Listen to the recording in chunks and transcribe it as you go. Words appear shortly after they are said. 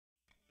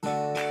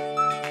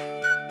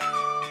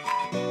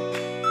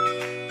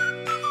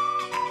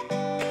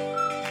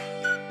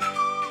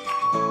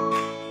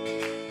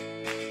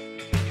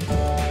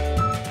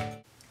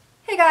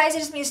guys,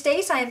 it's me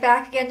Stace. I am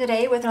back again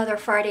today with another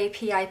Friday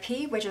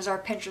PIP, which is our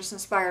Pinterest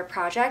inspired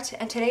project.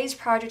 And today's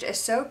project is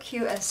so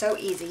cute and so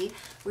easy.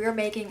 We are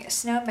making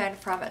snowmen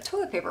from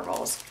toilet paper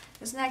rolls.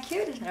 Isn't that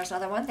cute? And there's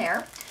another one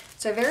there.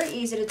 So very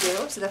easy to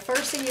do. So the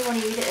first thing you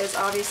want to need is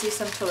obviously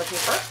some toilet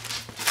paper.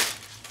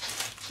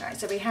 Alright,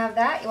 so we have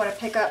that. You want to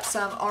pick up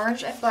some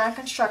orange and black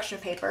construction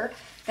paper.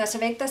 Now to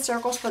make the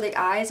circles for the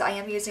eyes, I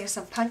am using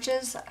some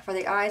punches. For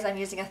the eyes, I'm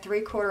using a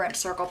 3/4 inch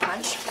circle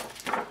punch.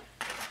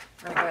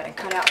 We're going to go ahead and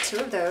cut out 2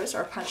 of those,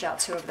 or punch out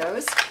 2 of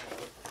those.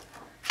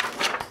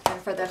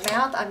 And for the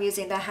mouth, I'm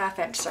using the 1/2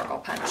 inch circle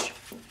punch.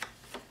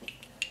 If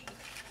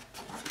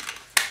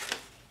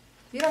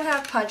you don't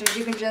have punches,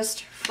 you can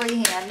just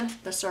freehand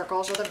the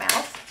circles or the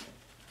mouth.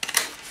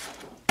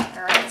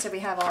 Alright, so we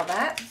have all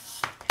that.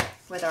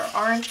 With our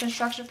orange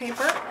construction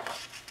paper,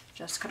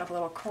 just cut up a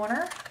little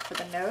corner for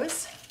the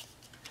nose.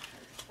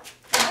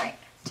 Alright,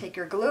 take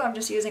your glue. I'm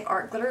just using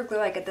art glitter glue.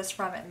 I get this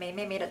from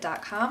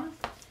maymaymadeit.com.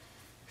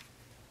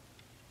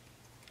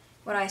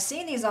 When I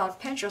seen these on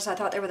Pinterest, I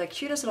thought they were the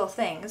cutest little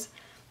things,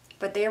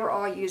 but they were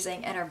all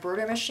using an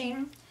embroidery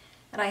machine.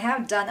 And I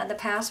have done that in the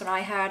past. When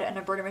I had an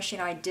embroidery machine,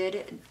 I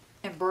did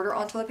embroider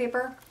on toilet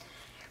paper.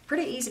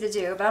 Pretty easy to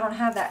do, but I don't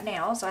have that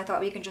now, so I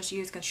thought we can just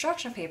use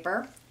construction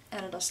paper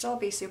and it'll still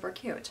be super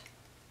cute.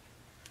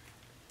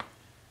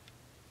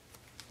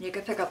 You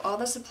can pick up all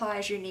the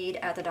supplies you need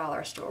at the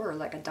dollar store, or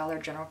like a Dollar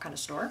General kind of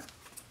store.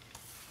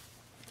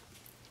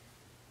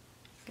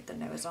 Get the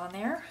nose on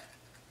there.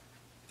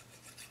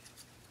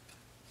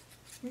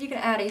 You can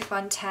add a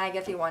fun tag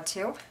if you want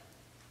to.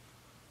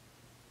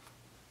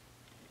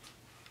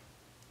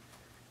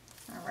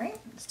 Alright,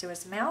 let's do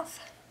his mouth.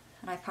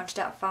 And I punched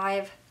out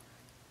 5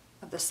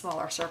 of the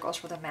smaller circles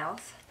for the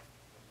mouth.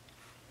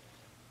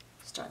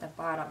 Start in the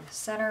bottom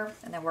center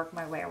and then work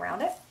my way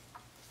around it.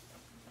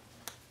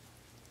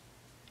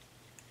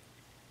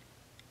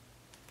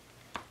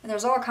 And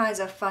there's all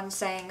kinds of fun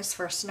sayings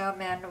for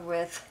snowmen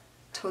with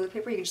toilet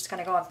paper. You can just kind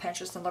of go on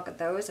Pinterest and look at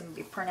those and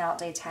maybe print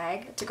out a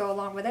tag to go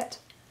along with it.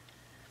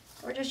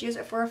 Or just use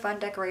it for a fun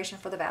decoration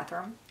for the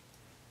bathroom.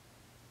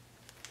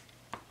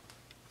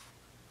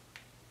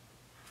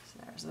 So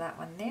there's that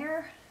one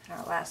there. And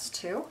our last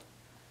 2.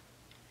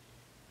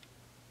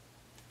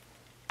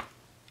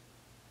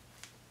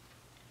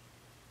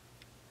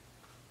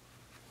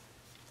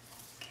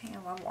 Okay,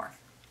 and one more.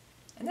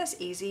 And that's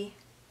easy.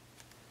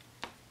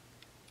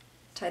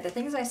 Tell you, the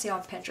things I see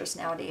on Pinterest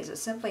nowadays, it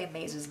simply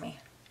amazes me.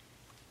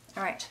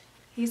 Alright,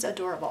 he's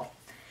adorable.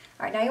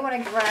 Alright, now you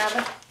want to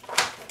grab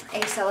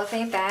a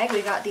cellophane bag.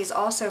 We got these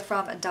also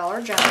from Dollar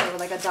General. They were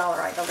like $1,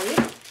 I believe.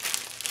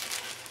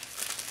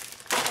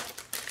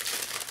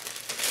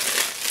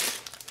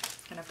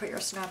 Gonna put your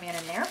snowman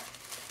in there.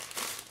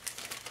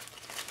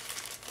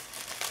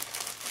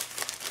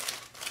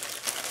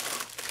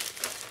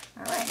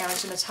 Alright, now I'm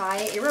just gonna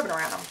tie a ribbon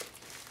around them.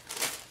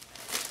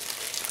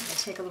 I'm gonna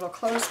take a little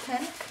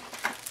clothespin,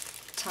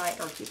 tie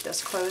or keep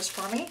this closed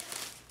for me.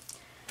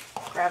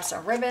 Grab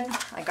some ribbon.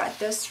 I got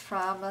this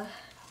from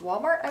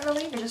Walmart, I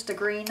believe. It's just a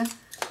green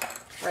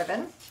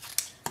ribbon.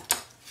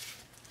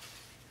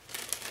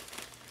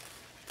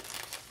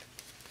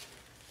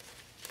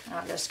 And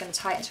I'm just going to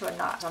tie it into a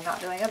knot. I'm not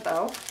doing a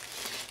bow.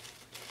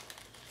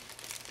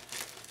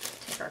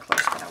 Take our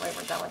clothespin away.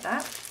 We're done with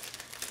that.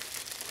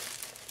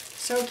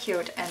 So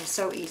cute and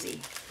so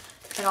easy.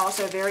 And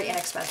also very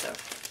inexpensive,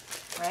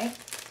 right?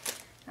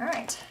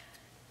 Alright.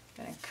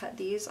 I'm going to cut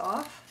these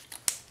off.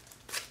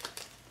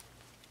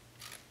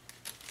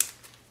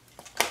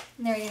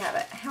 And there you have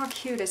it. How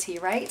cute is he,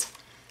 right?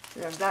 So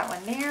there's that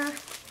one there.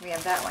 We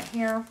have that one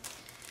here.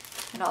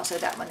 And also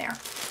that one there.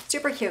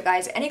 Super cute,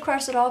 guys. Any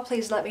questions at all,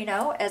 please let me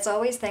know. As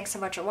always, thanks so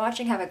much for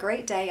watching. Have a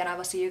great day, and I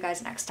will see you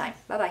guys next time.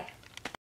 Bye-bye.